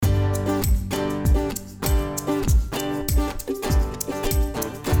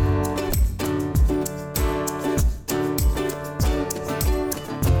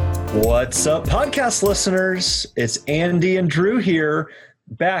What's up, podcast listeners? It's Andy and Drew here,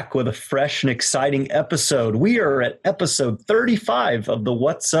 back with a fresh and exciting episode. We are at episode 35 of the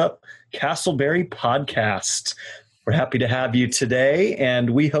What's Up Castleberry podcast. We're happy to have you today,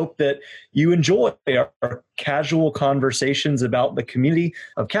 and we hope that you enjoy our casual conversations about the community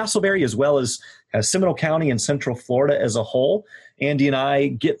of Castleberry, as well as Seminole County and Central Florida as a whole. Andy and I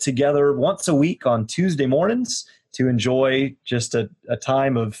get together once a week on Tuesday mornings to enjoy just a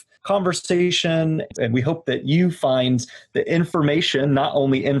time of conversation, and we hope that you find the information not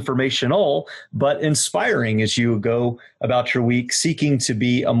only informational but inspiring as you go about your week seeking to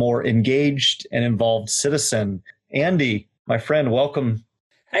be a more engaged and involved citizen. Andy, my friend, welcome.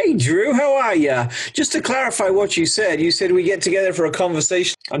 Hey, Drew, how are you? Just to clarify what you said we get together for a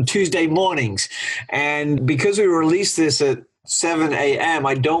conversation on Tuesday mornings, and because we released this at 7 a.m.,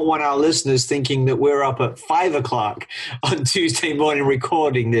 I don't want our listeners thinking that we're up at 5 o'clock on Tuesday morning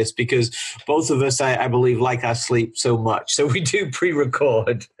recording this, because both of us, I believe, like our sleep so much. So we do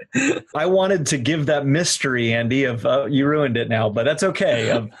pre-record. I wanted to give that mystery, Andy, of you ruined it now, but that's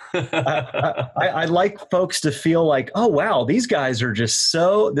okay. I like folks to feel like, oh, wow, these guys are just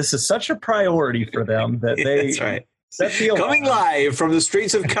this is such a priority for them that they... That's right. Coming live from the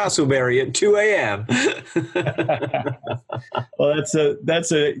streets of Castleberry at 2 a.m. Well,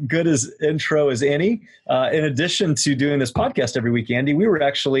 that's a good as intro as any. In addition to doing this podcast every week, Andy, we were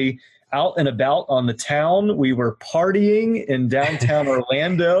actually out and about on the town. We were partying in downtown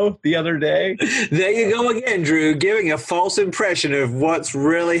Orlando the other day. There you go again, Drew, giving a false impression of what's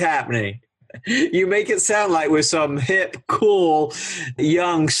really happening. You make it sound like we're some hip, cool,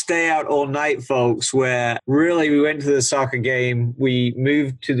 young, stay-out-all-night folks, where really we went to the soccer game. We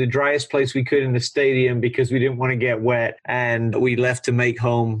moved to the driest place we could in the stadium because we didn't want to get wet, and we left to make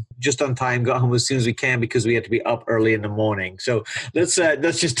home just on time, got home as soon as we can because we had to be up early in the morning. So let's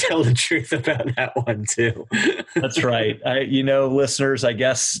just tell the truth about that one, too. That's right. Listeners, I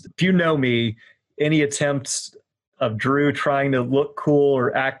guess if you know me, any attempts of Drew trying to look cool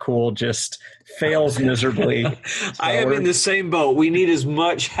or act cool just fails miserably. I am in the same boat. We need as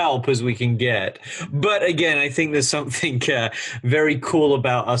much help as we can get. But again, I think there's something very cool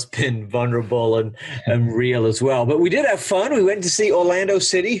about us being vulnerable and real as well. But we did have fun. We went to see Orlando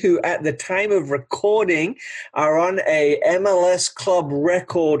City, who at the time of recording are on a MLS club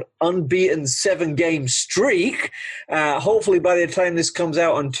record unbeaten 7-game streak. Hopefully by the time this comes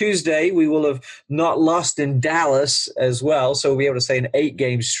out on Tuesday, we will have not lost in Dallas as well. So we'll be able to say an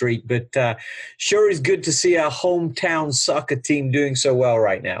 8-game streak. But sure is good to see our hometown soccer team doing so well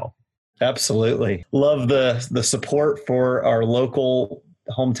right now. Absolutely. Love the support for our local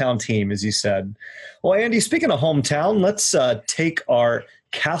hometown team, as you said. Well, Andy, speaking of hometown, let's take our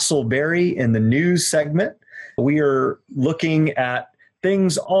Castleberry in the news segment. We are looking at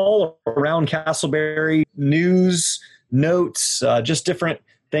things all around Castleberry, news, notes, just different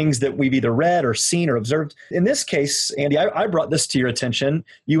things that we've either read or seen or observed. In this case, Andy, I brought this to your attention.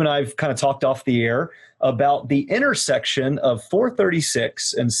 You and I have kind of talked off the air about the intersection of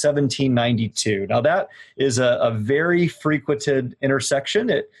 436 and 1792. Now, that is a very frequented intersection.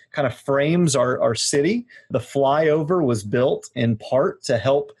 It kind of frames our city. The flyover was built in part to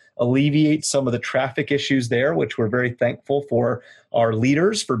help alleviate some of the traffic issues there, which we're very thankful for our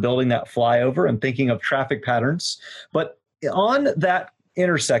leaders for building that flyover and thinking of traffic patterns. But on that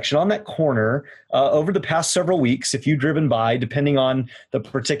intersection, on that corner, over the past several weeks, if you've driven by, depending on the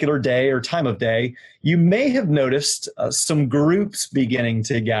particular day or time of day, you may have noticed some groups beginning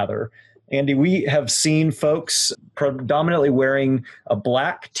to gather. Andy, we have seen folks predominantly wearing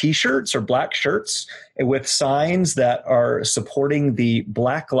black T-shirts or black shirts with signs that are supporting the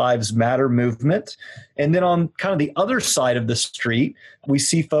Black Lives Matter movement. And then on kind of the other side of the street, we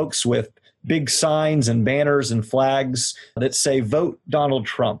see folks with big signs and banners and flags that say vote Donald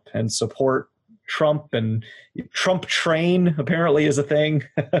Trump and support Trump, and Trump train apparently is a thing.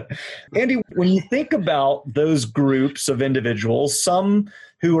 Andy, when you think about those groups of individuals, some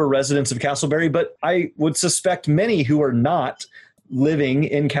who are residents of Castleberry, but I would suspect many who are not living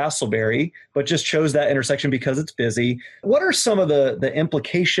in Castleberry, but just chose that intersection because it's busy. What are some of the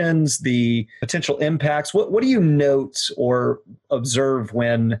implications, the potential impacts? What do you note or observe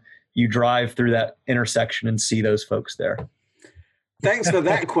when you drive through that intersection and see those folks there? Thanks for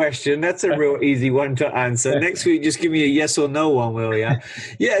that question. That's a real easy one to answer. Next week, just give me a yes or no one, will you?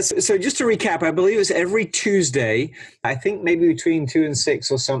 Yes. So just to recap, I believe it's every Tuesday, I think maybe between 2 and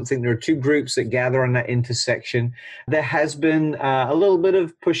 6 or something. There are two groups that gather on that intersection. There has been a little bit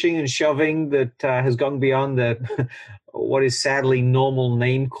of pushing and shoving that has gone beyond the what is sadly normal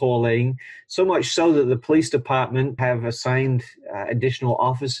name calling, so much so that the police department have assigned additional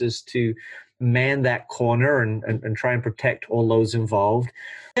officers to man that corner and try and protect all those involved.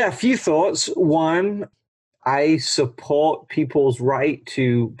 Yeah, a few thoughts. One, I support people's right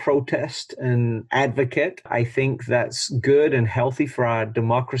to protest and advocate. I think that's good and healthy for our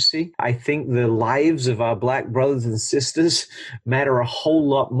democracy. I think the lives of our Black brothers and sisters matter a whole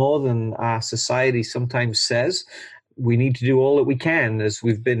lot more than our society sometimes says. We need to do all that we can, as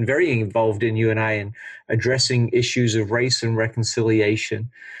we've been very involved in, you and I, in addressing issues of race and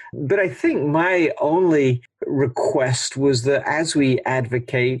reconciliation. But I think my only request was that as we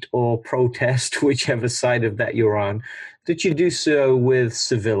advocate or protest, whichever side of that you're on, that you do so with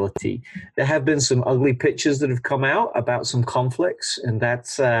civility. There have been some ugly pictures that have come out about some conflicts, and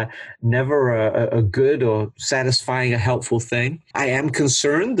that's never a good or satisfying or helpful thing. I am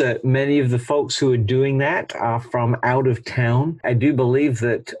concerned that many of the folks who are doing that are from out of town. I do believe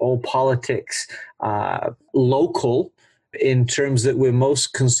that all politics local, in terms that we're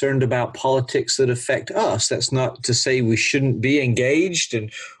most concerned about politics that affect us. That's not to say we shouldn't be engaged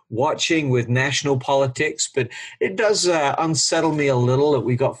and watching with national politics, but it does unsettle me a little that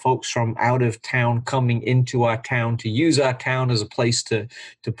we got folks from out of town coming into our town to use our town as a place to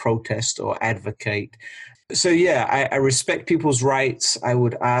protest or advocate. So yeah, I respect people's rights. I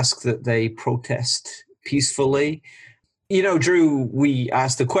would ask that they protest peacefully. You know, Drew, we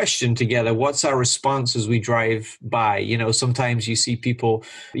asked the question together, what's our response as we drive by? You know, sometimes you see people,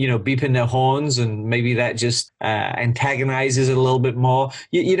 beeping their horns, and maybe that just antagonizes it a little bit more.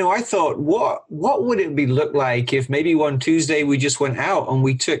 I thought, what would it look like if maybe one Tuesday we just went out and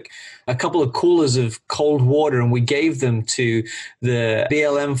we took a couple of coolers of cold water and we gave them to the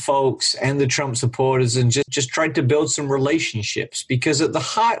BLM folks and the Trump supporters and just tried to build some relationships? Because at the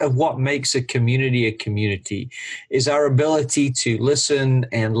heart of what makes a community is our ability to listen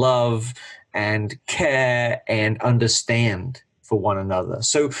and love and care and understand for one another.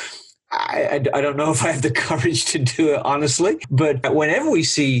 So I don't know if I have the courage to do it, honestly, but whenever we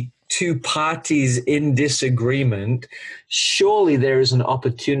see two parties in disagreement, surely there is an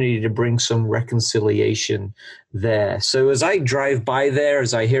opportunity to bring some reconciliation there. So as I drive by there,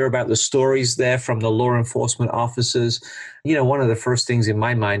 as I hear about the stories there from the law enforcement officers, one of the first things in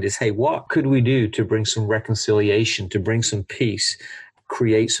my mind is, hey, what could we do to bring some reconciliation, to bring some peace,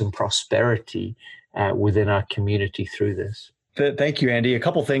 create some prosperity within our community through this? Thank you, Andy. A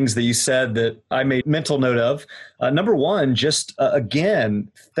couple things that you said that I made mental note of. Number one, just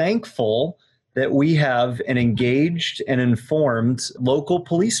again, thankful that we have an engaged and informed local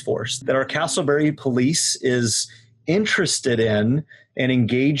police force, that our Castleberry police is interested in and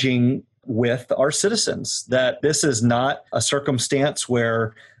engaging with our citizens, that this is not a circumstance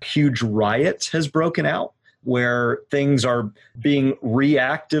where a huge riot has broken out, where things are being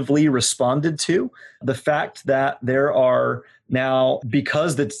reactively responded to. The fact that there are now,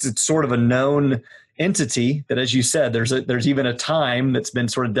 because it's sort of a known entity, that, as you said, there's even a time that's been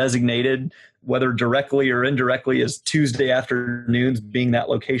sort of designated, whether directly or indirectly, as Tuesday afternoons being that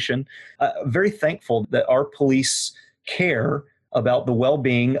location. Very thankful that our police care about the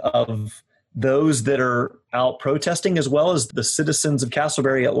well-being of those that are out protesting, as well as the citizens of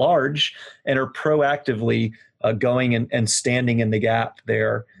Castleberry at large, and are proactively going and standing in the gap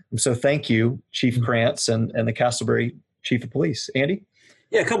there. So thank you, Chief Krantz and the Castleberry Chief of Police. Andy?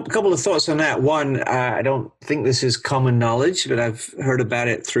 Yeah, a couple of thoughts on that. One, I don't think this is common knowledge, but I've heard about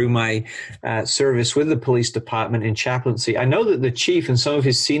it through my service with the police department in chaplaincy. I know that the chief and some of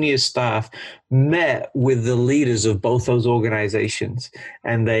his senior staff met with the leaders of both those organizations,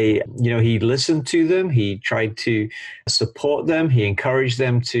 and he listened to them. He tried to support them. He encouraged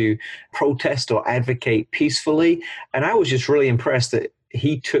them to protest or advocate peacefully. And I was just really impressed that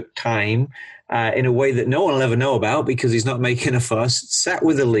he took time in a way that no one will ever know about, because he's not making a fuss, sat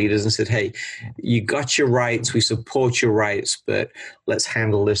with the leaders and said, hey, you got your rights, we support your rights, but let's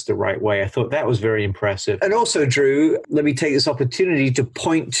handle this the right way. I thought that was very impressive. And also, Drew, let me take this opportunity to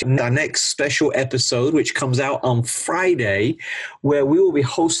point to our next special episode, which comes out on Friday, where we will be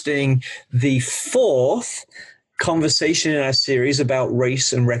hosting the fourth conversation in our series about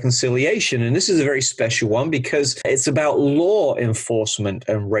race and reconciliation. And this is a very special one because it's about law enforcement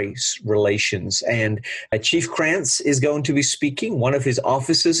and race relations. And Chief Krantz is going to be speaking. One of his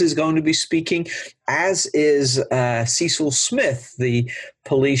officers is going to be speaking, as is Cecil Smith, the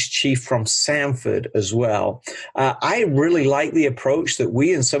police chief from Sanford as well. I really like the approach that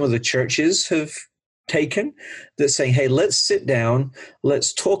we and some of the churches have taken, that's saying, hey, let's sit down,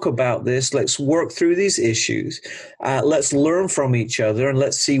 let's talk about this, let's work through these issues, let's learn from each other, and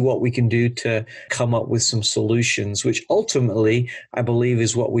let's see what we can do to come up with some solutions, which ultimately I believe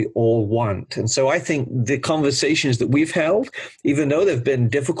is what we all want. And so I think the conversations that we've held, even though they've been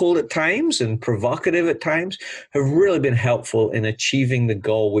difficult at times and provocative at times, have really been helpful in achieving the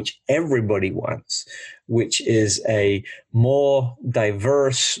goal which everybody wants, which is a more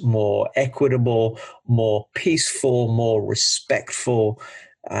diverse, more equitable, more peaceful, more respectful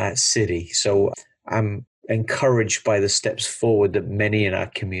city. So I'm encouraged by the steps forward that many in our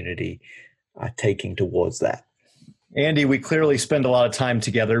community are taking towards that. Andy, we clearly spend a lot of time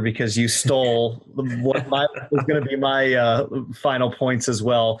together because you stole what was going to be my final points as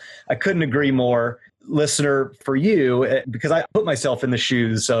well. I couldn't agree more. Listener, for you, because I put myself in the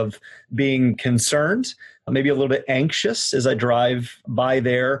shoes of being concerned, maybe a little bit anxious as I drive by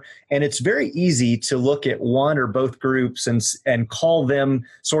there. And it's very easy to look at one or both groups and call them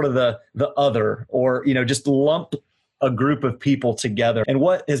sort of the other, or, just lump a group of people together. And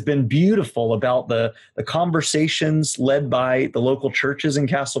what has been beautiful about the conversations led by the local churches in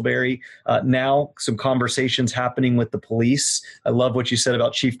Castleberry, now some conversations happening with the police. I love what you said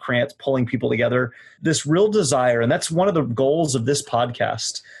about Chief Krantz pulling people together. This real desire, and that's one of the goals of this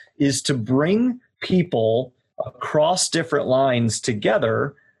podcast, is to bring people across different lines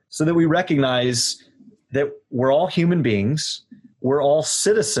together so that we recognize that we're all human beings, we're all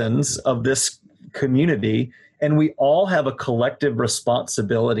citizens of this community, and we all have a collective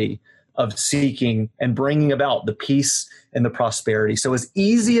responsibility of seeking and bringing about the peace and the prosperity. So as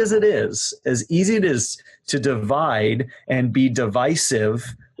easy it is to divide and be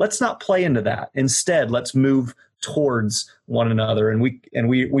divisive, let's not play into that. Instead, let's move towards one another. And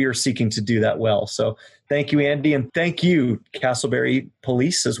we are seeking to do that well. So thank you, Andy. And thank you, Castleberry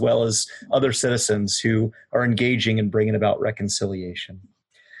Police, as well as other citizens who are engaging and bringing about reconciliation.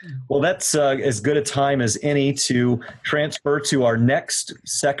 Well, that's as good a time as any to transfer to our next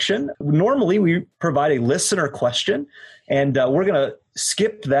section. Normally, we provide a listener question, and we're going to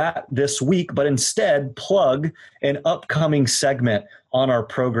skip that this week, but instead plug an upcoming segment on our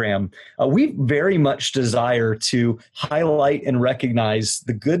program. We very much desire to highlight and recognize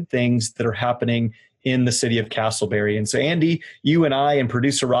the good things that are happening in the city of Castleberry. And so, Andy, you and I and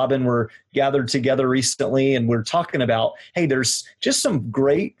producer Robin were gathered together recently, and we're talking about, hey, there's just some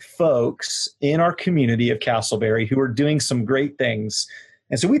great folks in our community of Castleberry who are doing some great things.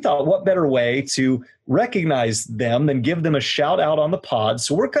 And so we thought, what better way to recognize them than give them a shout out on the pod?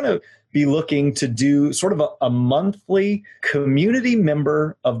 So we're going to be looking to do sort of a monthly community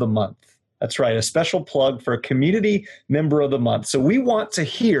member of the month. That's right, a special plug for a community member of the month. So we want to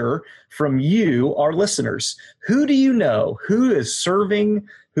hear from you, our listeners. Who do you know? Who is serving?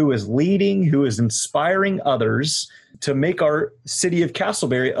 Who is leading? Who is inspiring others to make our city of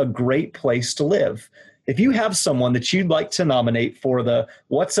Castleberry a great place to live? If you have someone that you'd like to nominate for the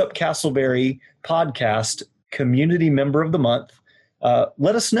What's Up Castleberry podcast Community Member of the Month,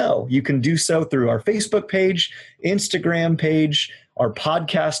 let us know. You can do so through our Facebook page, Instagram page, our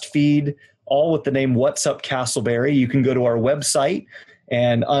podcast feed, all with the name What's Up Castleberry. You can go to our website,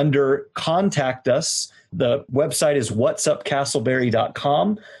 and under Contact Us, the website is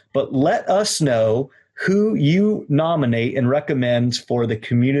whatsupcastleberry.com. But let us know who you nominate and recommend for the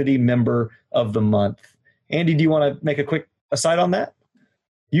Community Member of the Month. Andy, do you want to make a quick aside on that?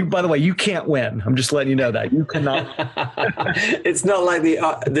 You, by the way, you can't win. I'm just letting you know that. You cannot. It's not like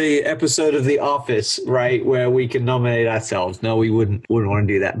the episode of The Office, right, where we can nominate ourselves. No, we wouldn't want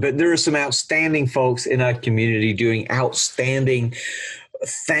to do that. But there are some outstanding folks in our community doing outstanding,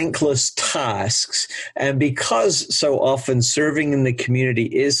 thankless tasks. And because so often serving in the community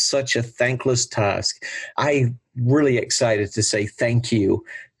is such a thankless task, I'm really excited to say thank you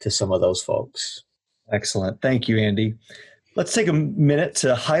to some of those folks. Excellent. Thank you, Andy. Let's take a minute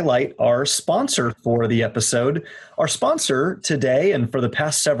to highlight our sponsor for the episode. Our sponsor today and for the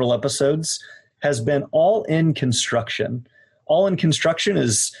past several episodes has been All In Construction. All In Construction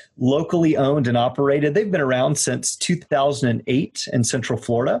is locally owned and operated. They've been around since 2008 in Central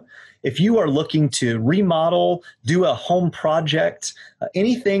Florida. If you are looking to remodel, do a home project,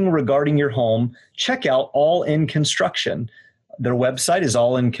 anything regarding your home, check out All In Construction. Their website is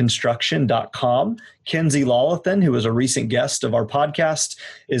allinconstruction.com. Kenzie Lawlathan, who was a recent guest of our podcast,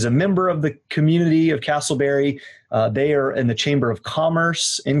 is a member of the community of Castleberry. They are in the Chamber of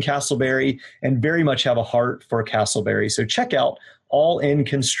Commerce in Castleberry and very much have a heart for Castleberry. So check out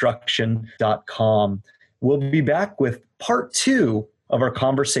allinconstruction.com. We'll be back with part 2 of our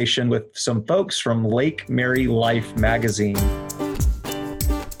conversation with some folks from Lake Mary Life magazine.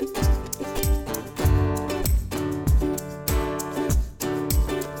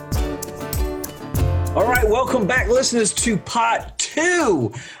 All right, welcome back, listeners, to part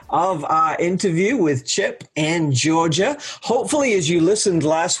 2 of our interview with Chip and Georgia. Hopefully, as you listened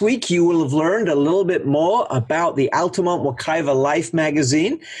last week, you will have learned a little bit more about the Altamont Wekiva Life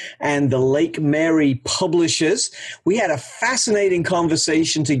magazine and the Lake Mary publishers. We had a fascinating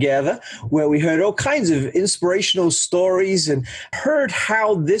conversation together where we heard all kinds of inspirational stories and heard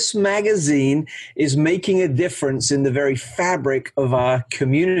how this magazine is making a difference in the very fabric of our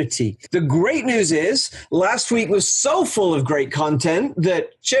community. The great news is last week was so full of great content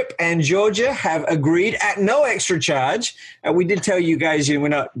that Chip and Georgia have agreed at no extra charge. We did tell you guys, we're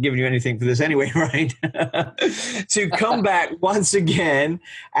not giving you anything for this anyway, right? To come back once again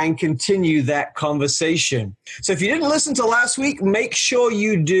and continue that conversation. So if you didn't listen to last week, make sure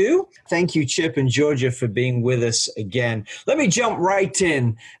you do. Thank you, Chip and Georgia, for being with us again. Let me jump right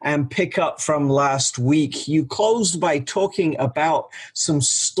in and pick up from last week. You closed by talking about some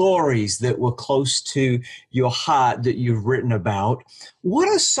stories that were close to your heart that you've written about. What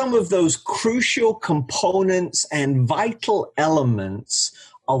are some of those crucial components and vital elements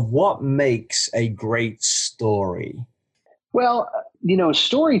of what makes a great story? Well,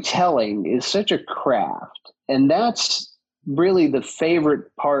 storytelling is such a craft, and that's really the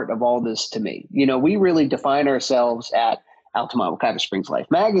favorite part of all this to me. We really define ourselves at Altamont Wekiva Springs Life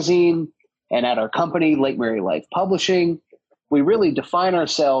magazine and at our company, Lake Mary Life Publishing. We really define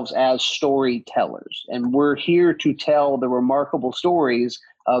ourselves as storytellers, and we're here to tell the remarkable stories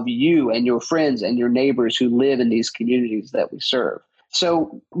of you and your friends and your neighbors who live in these communities that we serve.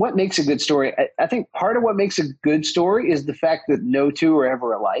 So what makes a good story? I think part of what makes a good story is the fact that no two are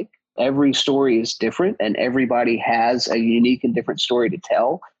ever alike. Every story is different, and everybody has a unique and different story to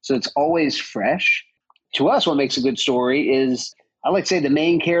tell. So it's always fresh. To us, what makes a good story is, I like to say, the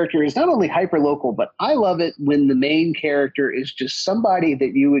main character is not only hyper-local, but I love it when the main character is just somebody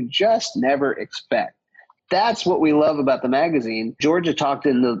that you would just never expect. That's what we love about the magazine. Georgia talked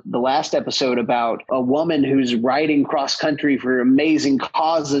in the last episode about a woman who's riding cross-country for amazing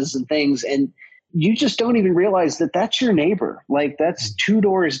causes and things, and you just don't even realize that that's your neighbor. Like, that's 2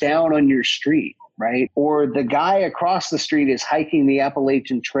 doors down on your street, right? Or the guy across the street is hiking the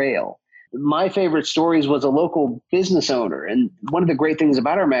Appalachian Trail. My favorite stories was a local business owner. And one of the great things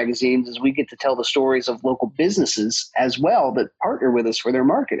about our magazines is we get to tell the stories of local businesses as well that partner with us for their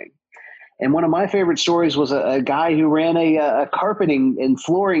marketing. And one of my favorite stories was a guy who ran a carpeting and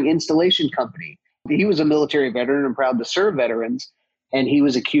flooring installation company. He was a military veteran and proud to serve veterans. And he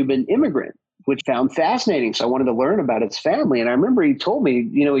was a Cuban immigrant, which I found fascinating. So I wanted to learn about his family. And I remember he told me,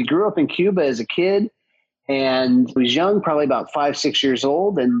 he grew up in Cuba as a kid. And he was young, probably about 5, 6 years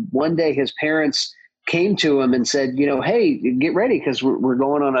old. And one day his parents came to him and said, hey, get ready because we're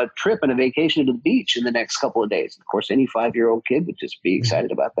going on a trip and a vacation to the beach in the next couple of days. Of course, any 5-year-old kid would just be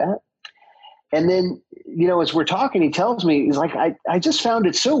excited about that. And then, as we're talking, he tells me, he's like, I just found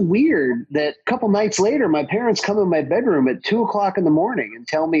it so weird that a couple nights later, my parents come in my bedroom at 2:00 in the morning and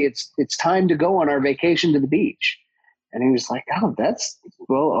tell me it's time to go on our vacation to the beach. And he was like, oh,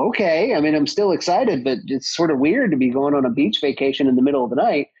 well, okay. I mean, I'm still excited, but it's sort of weird to be going on a beach vacation in the middle of the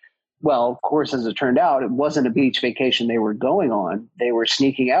night. Well, of course, as it turned out, it wasn't a beach vacation they were going on. They were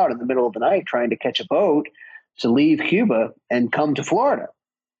sneaking out in the middle of the night trying to catch a boat to leave Cuba and come to Florida.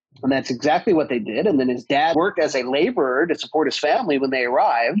 And that's exactly what they did. And then his dad worked as a laborer to support his family when they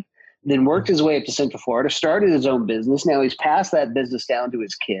arrived, then worked his way up to Central Florida, started his own business. Now he's passed that business down to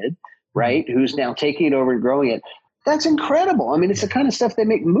his kid, right, who's now taking it over and growing it. That's incredible. I mean, it's the kind of stuff they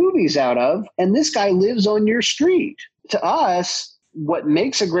make movies out of, and this guy lives on your street. To us, what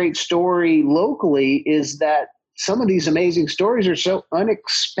makes a great story locally is that some of these amazing stories are so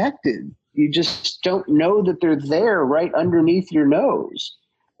unexpected. You just don't know that they're there right underneath your nose.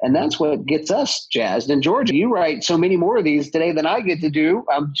 And that's what gets us jazzed. And Georgia, you write so many more of these today than I get to do.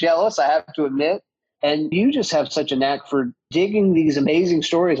 I'm jealous, I have to admit. And you just have such a knack for digging these amazing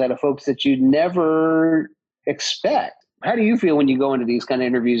stories out of folks that you'd never expect. How do you feel when you go into these kind of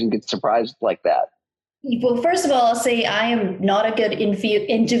interviews and get surprised like that? Well, first of all, I'll say I am not a good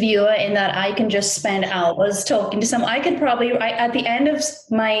interviewer in that I can just spend hours talking to someone. I could probably, at the end of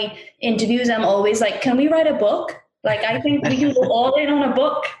my interviews, I'm always like, can we write a book? Like, I think we can go all in on a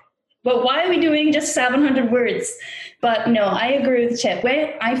book, but why are we doing just 700 words? But no, I agree with Chip.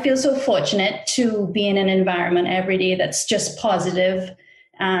 I feel so fortunate to be in an environment every day that's just positive.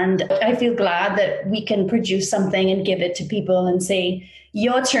 And I feel glad that we can produce something and give it to people and say,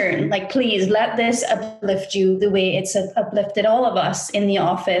 your turn. Like, please let this uplift you the way it's uplifted all of us in the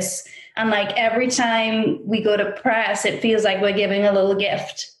office. And like every time we go to press, it feels like we're giving a little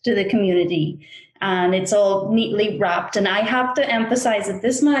gift to the community. And it's all neatly wrapped. And I have to emphasize that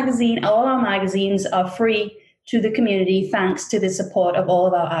this magazine, all our magazines are free to the community thanks to the support of all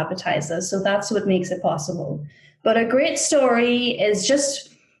of our advertisers. So that's what makes it possible. But a great story is just,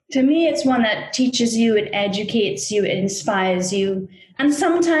 to me, it's one that teaches you, it educates you, it inspires you. And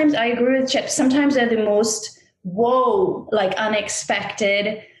sometimes, I agree with Chip, sometimes they're the most, whoa, like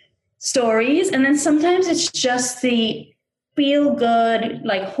unexpected stories. And then sometimes it's just the feel good,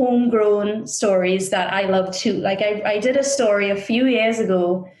 like homegrown stories that I love too. Like I did a story a few years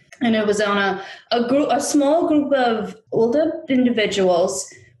ago, and it was on a small group of older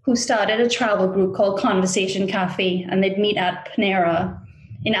individuals who started a travel group called Conversation Cafe, and they'd meet at Panera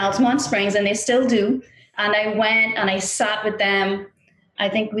in Altamont Springs, and they still do. And I went and I sat with them. I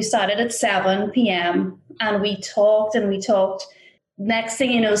think we started at 7 p.m. and we talked and we talked. Next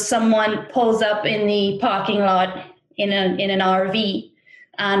thing you know, someone pulls up in the parking lot in an RV,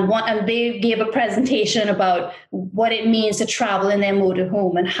 and they gave a presentation about what it means to travel in their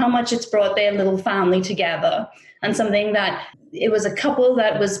motorhome and how much it's brought their little family together. And something that it was a couple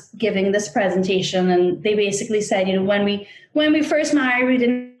that was giving this presentation, and they basically said, you know, when we first married, we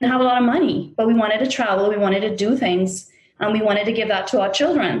didn't have a lot of money, but we wanted to travel, we wanted to do things, and we wanted to give that to our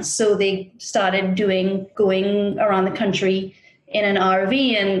children. So they started going around the country in an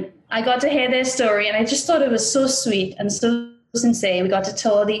RV, and I got to hear their story, and I just thought it was so sweet and so sincere. We got to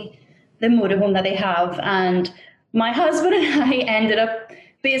tour the motorhome that they have, and my husband and I ended up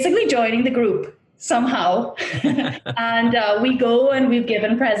basically joining the group somehow. And we go and we've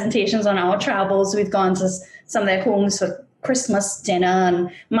given presentations on our travels. We've gone to some of their homes for Christmas dinner,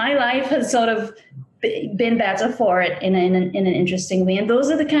 and my life has sort of been better for it in an interesting way. And those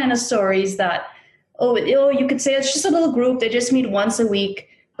are the kind of stories that, you could say it's just a little group. They just meet once a week,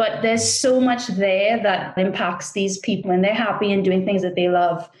 but there's so much there that impacts these people, and they're happy and doing things that they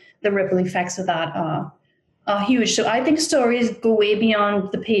love. The ripple effects of that are huge. So I think stories go way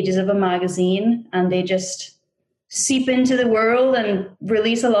beyond the pages of a magazine, and they just seep into the world and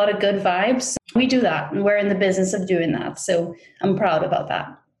release a lot of good vibes. We do that, and we're in the business of doing that. So I'm proud about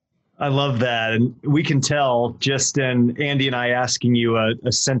that. I love that. And we can tell just in Andy and I asking you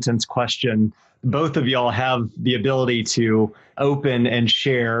a sentence question, both of y'all have the ability to open and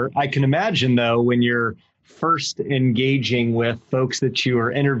share. I can imagine, though, when you're first engaging with folks that you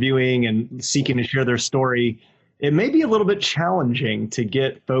are interviewing and seeking to share their story, it may be a little bit challenging to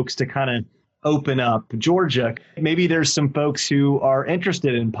get folks to kind of open up. Georgia, maybe there's some folks who are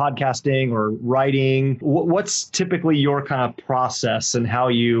interested in podcasting or writing. What's typically your kind of process and how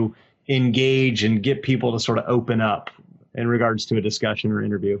you engage and get people to sort of open up in regards to a discussion or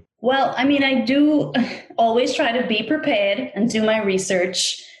interview? Well, I mean, I do always try to be prepared and do my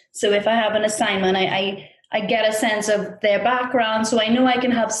research. So if I have an assignment, I get a sense of their background. So I know I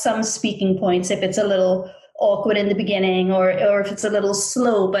can have some speaking points if it's a little awkward in the beginning or if it's a little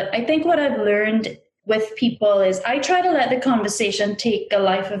slow. But I think what I've learned with people is I try to let the conversation take a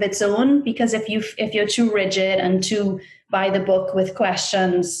life of its own, because if you're too rigid and too by the book with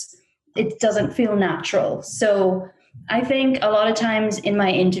questions, it doesn't feel natural. So I think a lot of times in my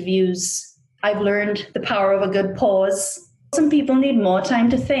interviews, I've learned the power of a good pause. Some people need more time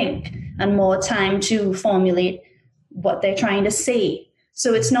to think and more time to formulate what they're trying to say.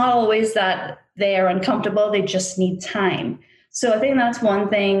 So it's not always that they're uncomfortable, they just need time. So I think that's one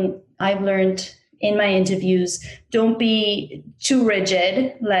thing I've learned in my interviews. Don't be too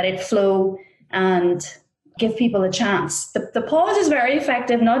rigid, let it flow, and give people a chance. The pause is very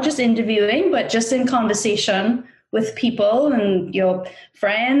effective, not just interviewing, but just in conversation with people and your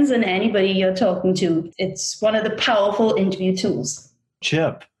friends and anybody you're talking to. It's one of the powerful interview tools.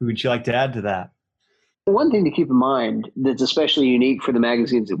 Chip, would you like to add to that? One thing to keep in mind that's especially unique for the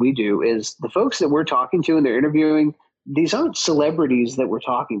magazines that we do is the folks that we're talking to and they're interviewing, these aren't celebrities that we're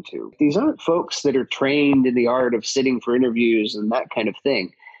talking to. These aren't folks that are trained in the art of sitting for interviews and that kind of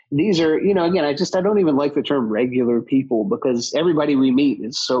thing. These are, again, I don't even like the term regular people, because everybody we meet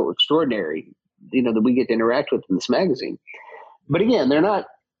is so extraordinary, that we get to interact with in this magazine. But again, they're not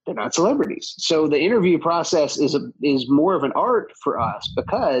celebrities. So the interview process is more of an art for us,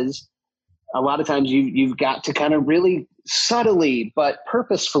 because a lot of times you've got to kind of really subtly but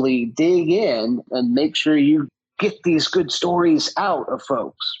purposefully dig in and make sure you get these good stories out of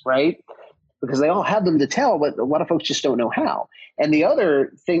folks, right? Because they all have them to tell, but a lot of folks just don't know how. And the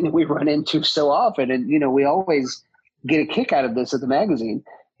other thing that we run into so often, and we always get a kick out of this at the magazine,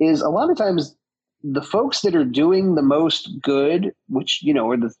 is a lot of times the folks that are doing the most good, which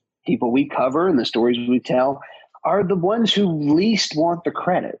are the people we cover and the stories we tell, are the ones who least want the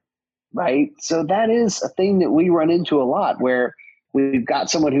credit, right? So that is a thing that we run into a lot, where we've got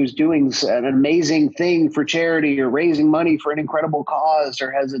someone who's doing an amazing thing for charity or raising money for an incredible cause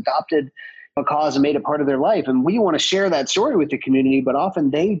or has adopted a cause and made it part of their life. And we want to share that story with the community, but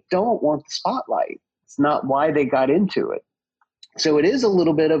often they don't want the spotlight. It's not why they got into it. So it is a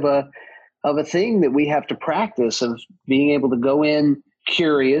little bit of a thing that we have to practice, of being able to go in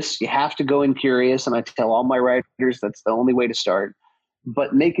curious. You have to go in curious. And I tell all my writers that's the only way to start,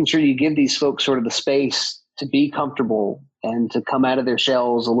 but making sure you give these folks sort of the space to be comfortable and to come out of their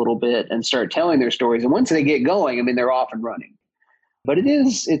shells a little bit and start telling their stories. And once they get going, they're off and running. But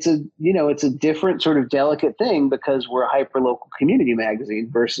it's a different sort of delicate thing, because we're a hyper-local community magazine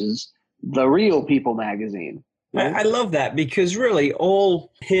versus the Real People magazine. Right? I love that, because really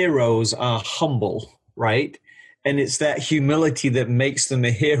all heroes are humble, right? And it's that humility that makes them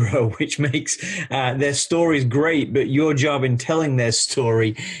a hero, which makes their stories great, but your job in telling their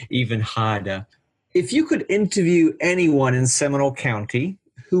story even harder. If you could interview anyone in Seminole County,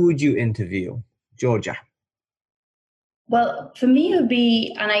 who would you interview? Georgia. Well, for me, it would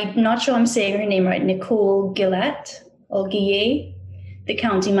be, and I'm not sure I'm saying her name right, Nicole Gillette, or Guillet, the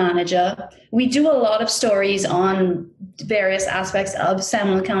county manager. We do a lot of stories on various aspects of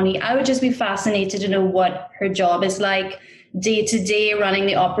Seminole County. I would just be fascinated to know what her job is like day to day, running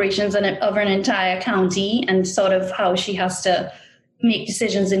the operations of an entire county, and sort of how she has to make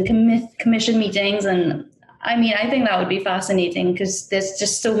decisions in commission meetings. And I think that would be fascinating, because there's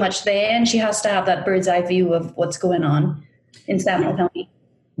just so much there, and she has to have that bird's eye view of what's going on in Seminole County.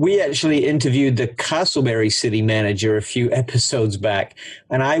 We actually interviewed the Castleberry city manager a few episodes back,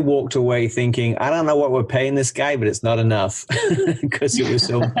 and I walked away thinking, I don't know what we're paying this guy, but it's not enough, because it was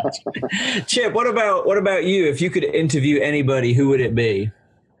so much. Chip, what about you? If you could interview anybody, who would it be?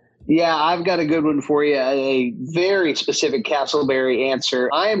 Yeah, I've got a good one for you. A very specific Castleberry answer.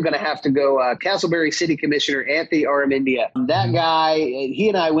 I am going to have to go Castleberry City Commissioner Anthony Aramendia. That guy, he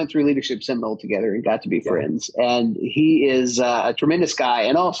and I went through Leadership Seminole together and got to be friends. And he is a tremendous guy,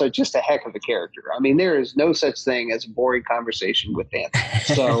 and also just a heck of a character. There is no such thing as a boring conversation with Anthony.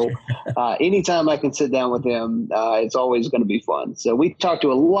 So anytime I can sit down with him, it's always going to be fun. So we talked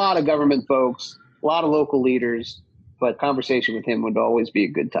to a lot of government folks, a lot of local leaders, but conversation with him would always be a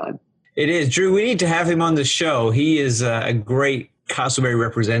good time. It is. Drew, we need to have him on the show. He is a great Castleberry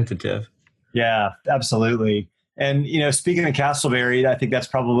representative. Yeah, absolutely. And, speaking of Castleberry, I think that's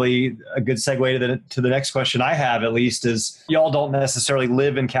probably a good segue to the next question I have, at least, is y'all don't necessarily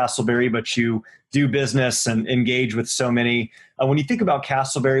live in Castleberry, but you do business and engage with so many. When you think about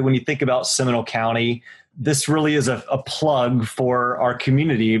Castleberry, when you think about Seminole County, this really is a plug for our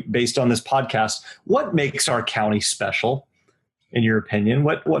community based on this podcast. What makes our county special, in your opinion?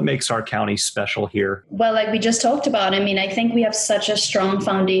 What makes our county special here? Well, like we just talked about, I think we have such a strong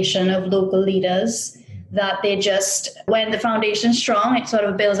foundation of local leaders that when the foundation's strong, it sort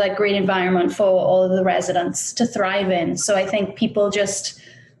of builds a great environment for all of the residents to thrive in. So I think people just,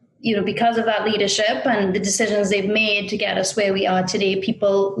 because of that leadership and the decisions they've made to get us where we are today,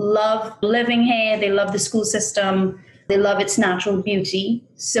 people love living here. They love the school system. They love its natural beauty.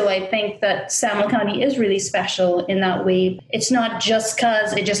 So I think that Seminole County is really special in that way. It's not just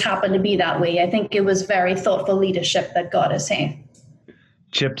because it just happened to be that way. I think it was very thoughtful leadership that got us here.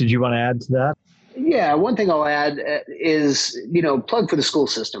 Chip, did you want to add to that? Yeah, one thing I'll add is, plug for the school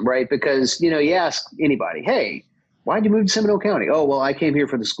system, right? Because, you ask anybody, hey, why'd you move to Seminole County? Oh, well, I came here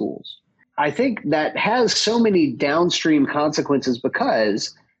for the schools. I think that has so many downstream consequences,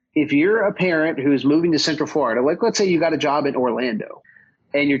 because if you're a parent who's moving to Central Florida, like let's say you got a job in Orlando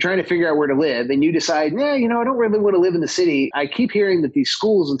and you're trying to figure out where to live, and you decide, I don't really want to live in the city. I keep hearing that these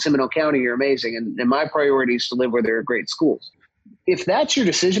schools in Seminole County are amazing, and my priority is to live where there are great schools. If that's your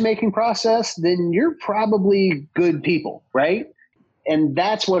decision-making process, then you're probably good people, right? And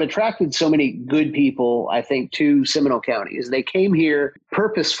that's what attracted so many good people, I think, to Seminole County, is they came here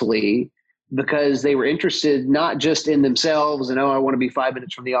purposefully because they were interested not just in themselves and, I want to be 5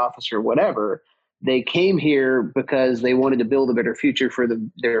 minutes from the office or whatever. They came here because they wanted to build a better future for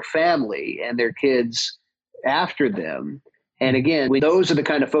their family and their kids after them. And again, when those are the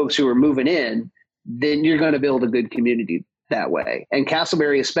kind of folks who are moving in, then you're going to build a good community that way. And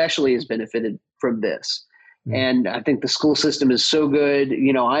Castleberry especially has benefited from this. And I think the school system is so good.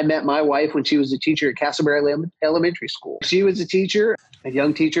 You know, I met my wife when she was a teacher at Castleberry Elementary School. She was a teacher, a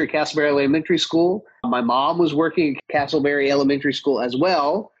young teacher at Castleberry Elementary School. My mom was working at Castleberry Elementary School as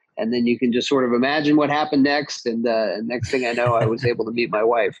well. And then you can just sort of imagine what happened next. And next thing I know, I was able to meet my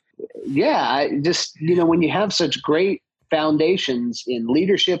wife. Yeah, I just, you know, when you have such great foundations in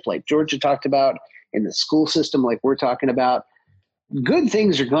leadership, like Georgia talked about, in the school system, like we're talking about, good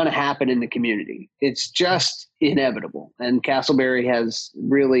things are going to happen in the community. It's just inevitable. And Castleberry has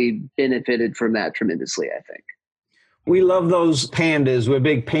really benefited from that tremendously, I think. We love those pandas. We're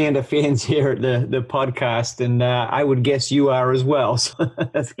big panda fans here at the podcast, and I would guess you are as well. So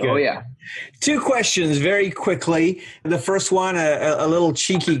that's good. Oh, yeah. 2 questions very quickly. The first one, a little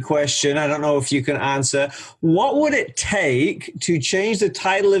cheeky question. I don't know if you can answer. What would it take to change the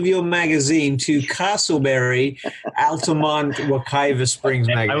title of your magazine to Castleberry Altamont Wekiva Springs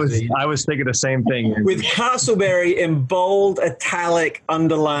Magazine? I was thinking the same thing. With Castleberry in bold, italic,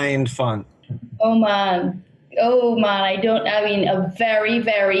 underlined font. Oh, man, I mean, a very,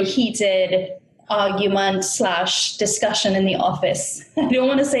 very heated argument / discussion in the office. I don't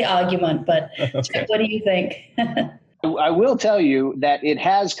want to say argument, but what do you think? I will tell you that it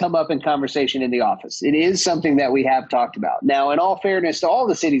has come up in conversation in the office. It is something that we have talked about. Now, in all fairness to all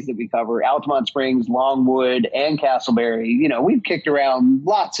the cities that we cover, Altamont Springs, Longwood, and Castleberry, you know, we've kicked around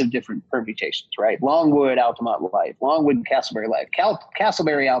lots of different permutations, right? Longwood, Altamont Life, Longwood, Castleberry Life,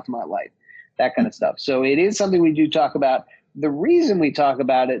 Castleberry, Altamont Life. That kind of stuff. So it is something we do talk about. The reason we talk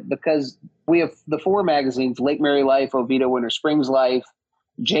about it, because we have the 4 magazines, Lake Mary Life, Oviedo Winter Springs Life,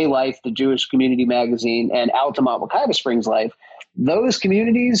 J Life, the Jewish Community Magazine, and Altamont Wekiva Springs Life. Those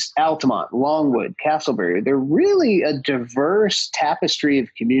communities, Altamont, Longwood, Castleberry, they're really a diverse tapestry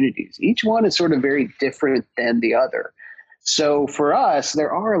of communities. Each one is sort of very different than the other. So for us,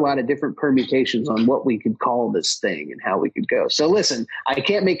 there are a lot of different permutations on what we could call this thing and how we could go. So listen, I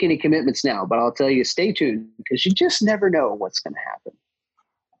can't make any commitments now, but I'll tell you, stay tuned, because you just never know what's going to happen.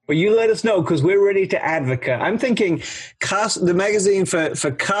 Well, you let us know, because we're ready to advocate. I'm thinking the magazine for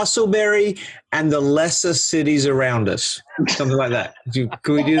Castleberry and the lesser cities around us, something like that.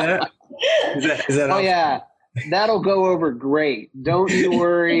 Can we do that? Is that oh, yeah. That'll go over great. Don't you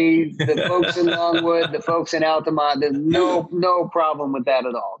worry. The folks in Longwood, the folks in Altamont, there's no problem with that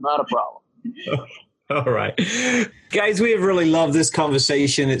at all. Not a problem. All right. Guys, we have really loved this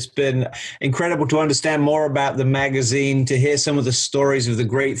conversation. It's been incredible to understand more about the magazine, to hear some of the stories of the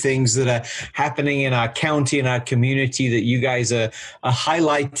great things that are happening in our county and our community that you guys are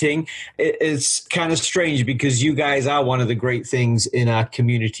highlighting. It's kind of strange because you guys are one of the great things in our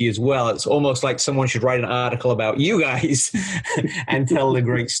community as well. It's almost like someone should write an article about you guys and tell the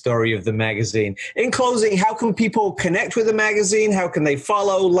great story of the magazine. In closing, how can people connect with the magazine? How can they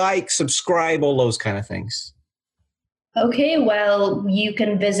follow, like, subscribe, all those kind of things? Okay, well, you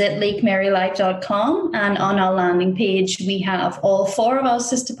can visit lakemarylife.com, and on our landing page, we have all 4 of our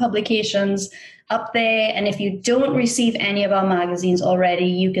sister publications up there. And if you don't receive any of our magazines already,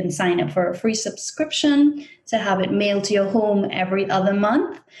 you can sign up for a free subscription to have it mailed to your home every other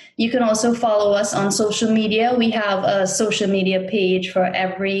month. You can also follow us on social media. We have a social media page for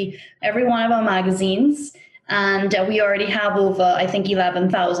every one of our magazines. And we already have over, I think,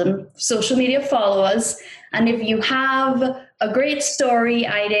 11,000 social media followers. And if you have a great story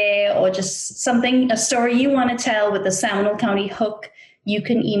idea or just a story you want to tell with the Seminole County hook, you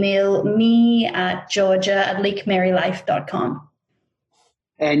can email me at georgia@lakemarylife.com.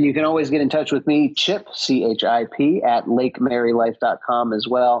 And you can always get in touch with me, Chip, CHIP, at lakemarylife.com as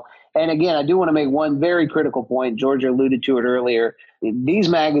well. And again, I do want to make one very critical point. Georgia alluded to it earlier. These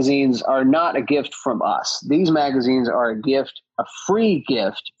magazines are not a gift from us. These magazines are a gift, a free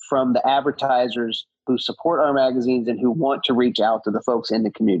gift from the advertisers who support our magazines and who want to reach out to the folks in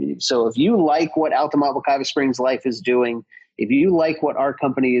the community. So if you like what Altamont Wekiva Springs Life is doing, if you like what our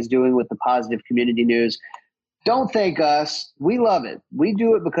company is doing with the positive community news, don't thank us. We love it. We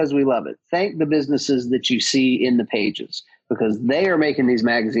do it because we love it. Thank the businesses that you see in the pages, because they are making these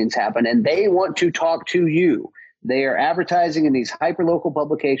magazines happen and they want to talk to you. They are advertising in these hyperlocal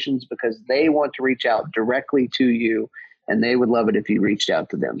publications because they want to reach out directly to you, and they would love it if you reached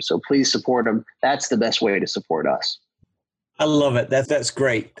out to them. So please support them. That's the best way to support us. I love it. That's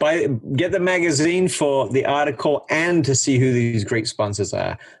great. Get the magazine for the article and to see who these great sponsors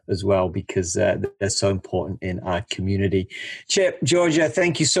are as well, because they're so important in our community. Chip, Georgia,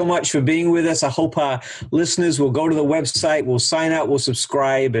 thank you so much for being with us. I hope our listeners will go to the website, will sign up, will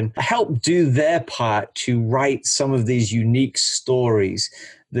subscribe, and help do their part to write some of these unique stories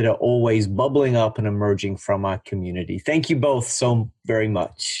that are always bubbling up and emerging from our community. Thank you both so very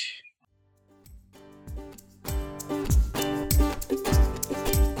much.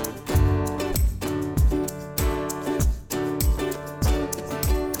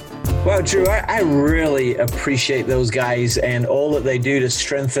 Well, Drew, I really appreciate those guys and all that they do to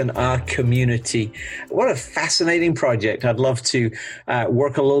strengthen our community. What a fascinating project. I'd love to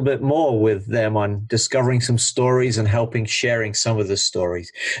work a little bit more with them on discovering some stories and helping sharing some of the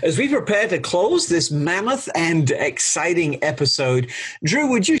stories. As we prepare to close this mammoth and exciting episode, Drew,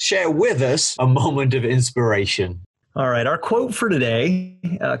 would you share with us a moment of inspiration? All right. Our quote for today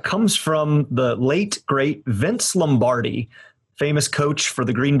comes from the late, great Vince Lombardi, famous coach for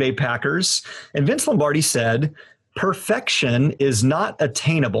the Green Bay Packers. And Vince Lombardi said, "Perfection is not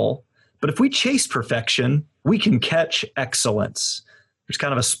attainable, but if we chase perfection, we can catch excellence." There's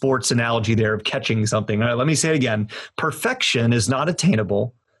kind of a sports analogy there of catching something. All right, let me say it again. Perfection is not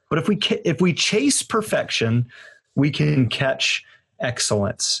attainable, but if we chase perfection, we can catch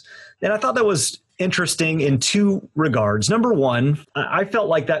excellence. And I thought that was interesting in two regards. Number one, I felt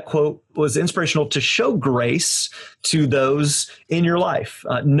like that quote was inspirational to show grace to those in your life.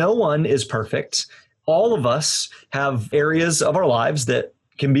 No one is perfect. All of us have areas of our lives that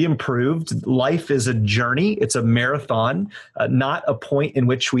can be improved. Life is a journey. It's a marathon, not a point in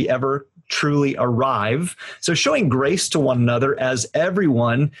which we ever truly arrive. So showing grace to one another as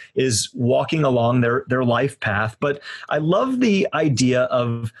everyone is walking along their life path. But I love the idea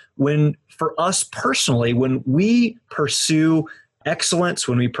of for us personally, when we pursue excellence,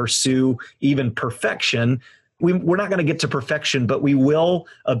 when we pursue even perfection, we're not going to get to perfection, but we will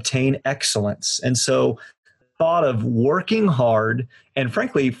obtain excellence. And so thought of working hard, and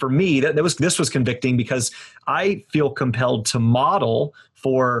frankly, for me, this was convicting because I feel compelled to model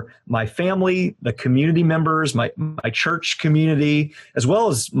for my family, the community members, my church community, as well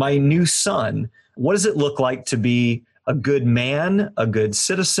as my new son. What does it look like to be a good man, a good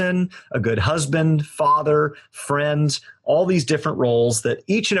citizen, a good husband, father, friend, all these different roles that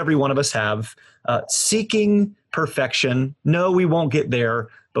each and every one of us have, seeking perfection? No, we won't get there,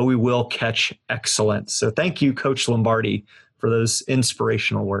 but we will catch excellence. So thank you, Coach Lombardi, for those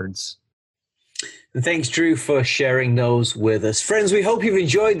inspirational words. And thanks, Drew, for sharing those with us. Friends, we hope you've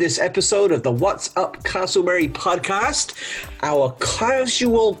enjoyed this episode of the What's Up Castleberry podcast, our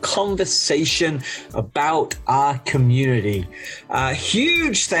casual conversation about our community.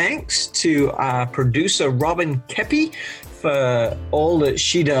 Huge thanks to our producer, Robin Kepi, for all that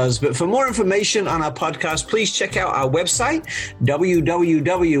she does. But for more information on our podcast, please check out our website,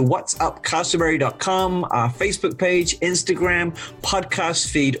 www.whatsupcastleberry.com, our Facebook page, Instagram, podcast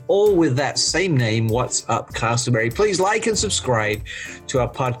feed, all with that same name, What's Up Castleberry. Please like and subscribe to our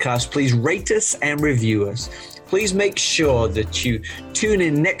podcast. Please rate us and review us. Please make sure that you tune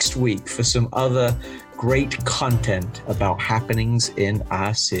in next week for some other great content about happenings in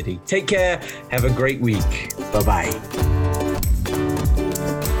our city. Take care. Have a great week. Bye-bye.